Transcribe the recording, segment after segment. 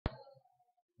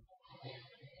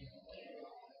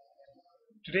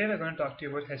Today we're going to talk to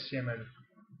you about HTML.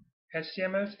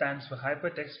 HTML stands for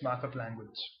Hypertext Markup Language.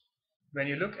 When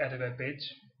you look at a web page,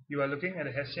 you are looking at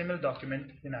a HTML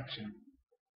document in action.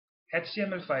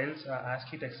 HTML files are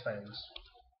ASCII text files.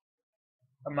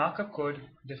 A markup code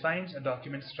defines a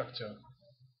document structure.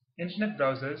 Internet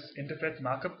browsers interpret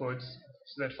markup codes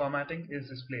so that formatting is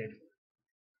displayed.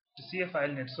 To see a file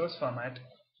in its source format,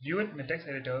 view it in a text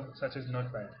editor such as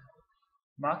Notepad.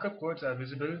 Markup codes are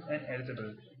visible and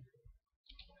editable.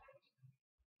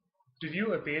 To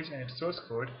view a page and its source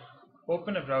code,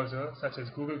 open a browser such as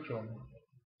Google Chrome.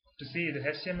 To see the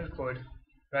HTML code,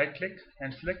 right-click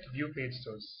and select View Page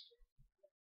Source.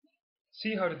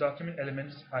 See how the document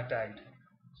elements are tagged.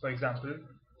 For example,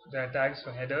 there are tags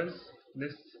for headers,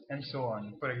 lists, and so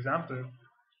on. For example,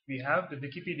 we have the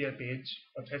Wikipedia page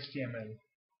of HTML.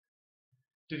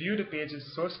 To view the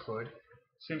page's source code,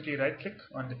 simply right-click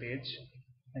on the page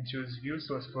and choose View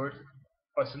Source Code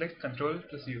or select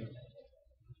Ctrl+U.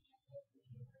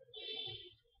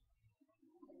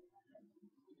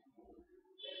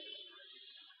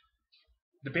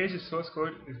 The page's source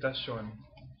code is thus shown.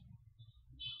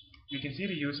 You can see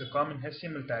the use of common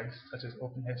HTML tags such as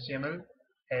OpenHTML,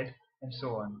 head, and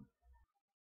so on.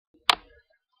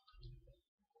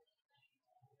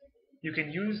 You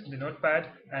can use the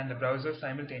Notepad and the browser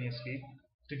simultaneously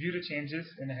to view the changes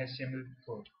in a HTML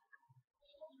code.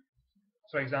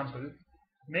 For example,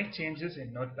 make changes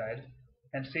in Notepad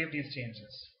and save these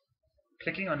changes.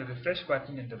 Clicking on the refresh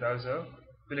button in the browser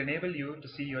will enable you to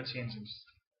see your changes.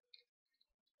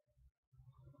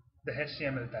 The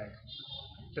HTML tag.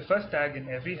 The first tag in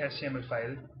every HTML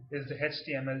file is the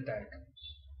HTML tag.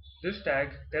 This tag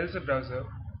tells the browser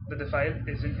that the file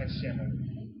is in HTML.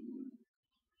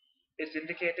 It's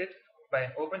indicated by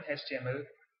an open HTML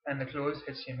and a close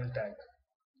HTML tag.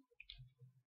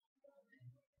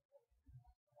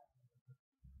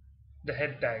 The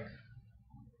head tag.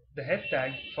 The head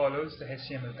tag follows the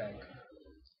HTML tag.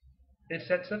 It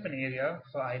sets up an area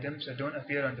for items that don't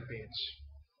appear on the page.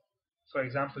 For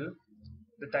example,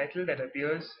 the title that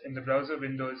appears in the browser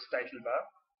window's title bar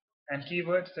and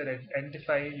keywords that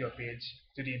identify your page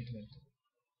to the internet.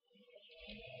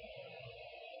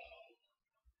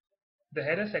 The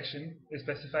header section is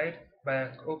specified by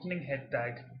an opening head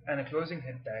tag and a closing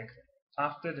head tag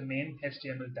after the main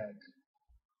HTML tag.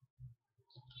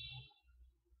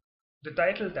 The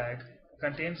title tag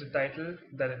contains the title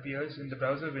that appears in the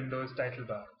browser window's title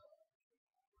bar.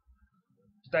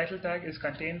 The title tag is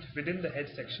contained within the head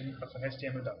section of a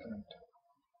HTML document.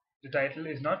 The title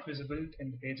is not visible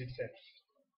in the page itself.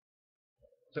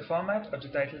 The format of the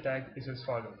title tag is as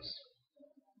follows: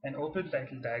 an open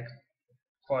title tag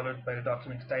followed by the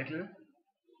document title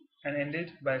and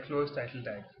ended by a closed title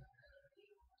tag.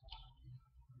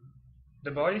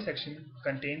 The body section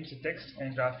contains the text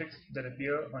and graphics that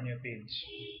appear on your page.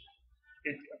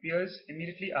 It appears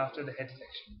immediately after the head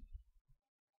section.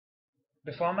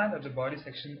 The format of the body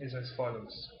section is as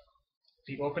follows: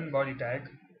 the open body tag,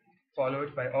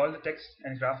 followed by all the text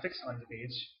and graphics on the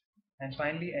page, and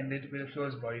finally ended with a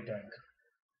closed body tag.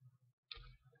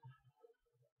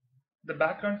 The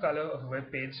background color of a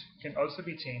web page can also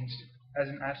be changed as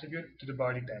an attribute to the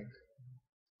body tag.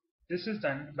 This is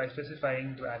done by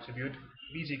specifying the attribute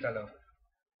bgcolor.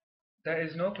 There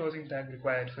is no closing tag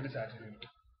required for this attribute.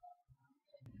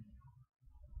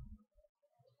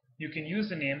 You can use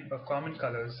the name of common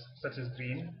colors such as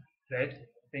green, red,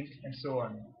 pink, and so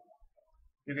on.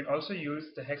 You can also use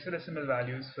the hexadecimal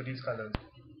values for these colors.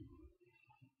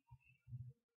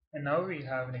 And now we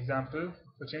have an example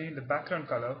for changing the background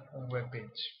color of a web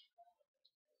page.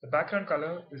 The background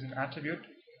color is an attribute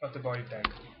of the body tag.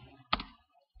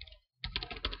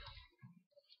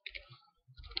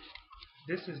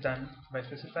 This is done by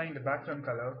specifying the background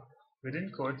color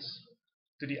within quotes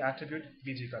to the attribute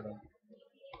bgcolor.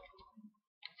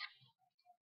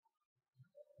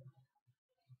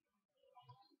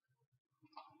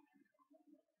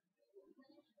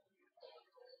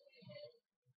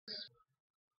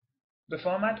 The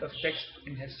format of text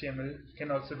in HTML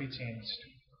can also be changed.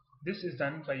 This is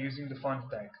done by using the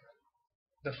font tag.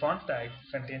 The font tag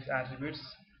contains attributes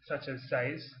such as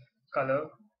size, color,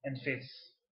 and face.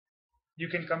 You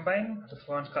can combine the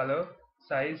font color,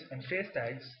 size, and face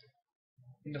tags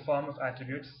in the form of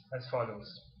attributes as follows.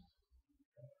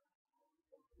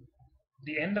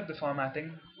 The end of the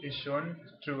formatting is shown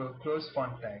through a closed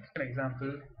font tag. An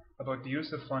example about the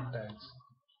use of font tags.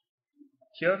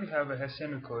 Here we have a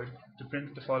HTML code to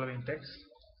print the following text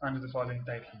under the following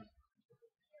title.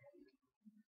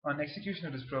 On execution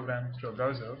of this program through a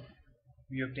browser,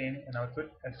 we obtain an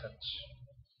output as such.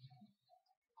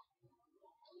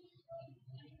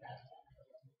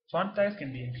 Font tags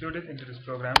can be included into this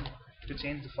program to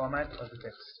change the format of the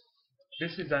text.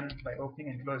 This is done by opening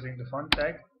and closing the font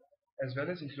tag, as well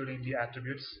as including the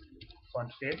attributes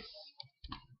font face,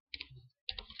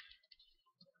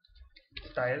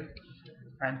 style,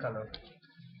 and color.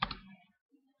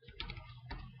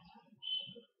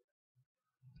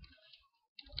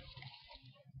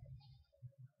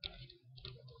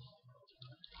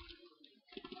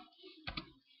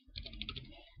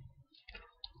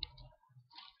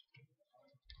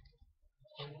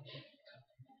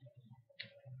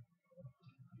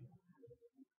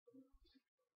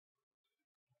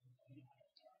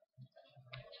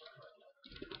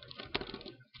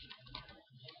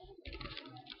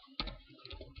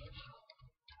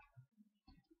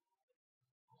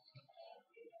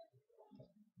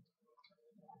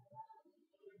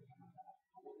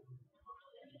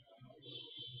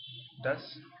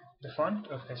 Thus, the font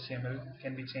of HTML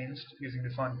can be changed using the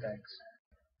font tags.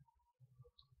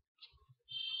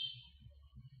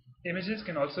 Images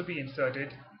can also be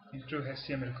inserted into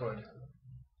HTML code.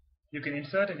 You can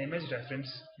insert an image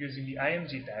reference using the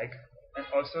img tag and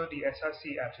also the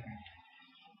src attribute.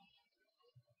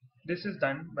 This is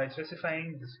done by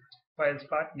specifying the file's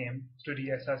path name to the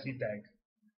src tag.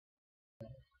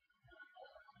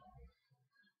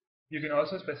 You can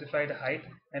also specify the height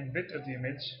and width of the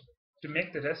image to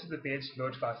make the rest of the page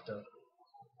load faster.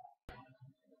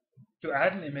 To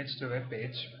add an image to a web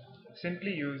page,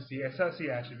 simply use the src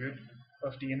attribute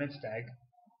of the image tag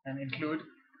and include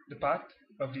the path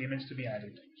of the image to be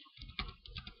added.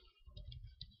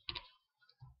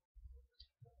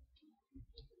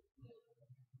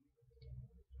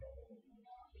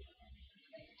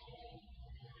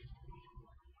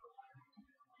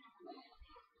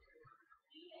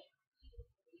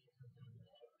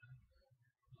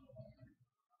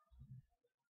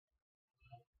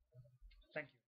 Thank you.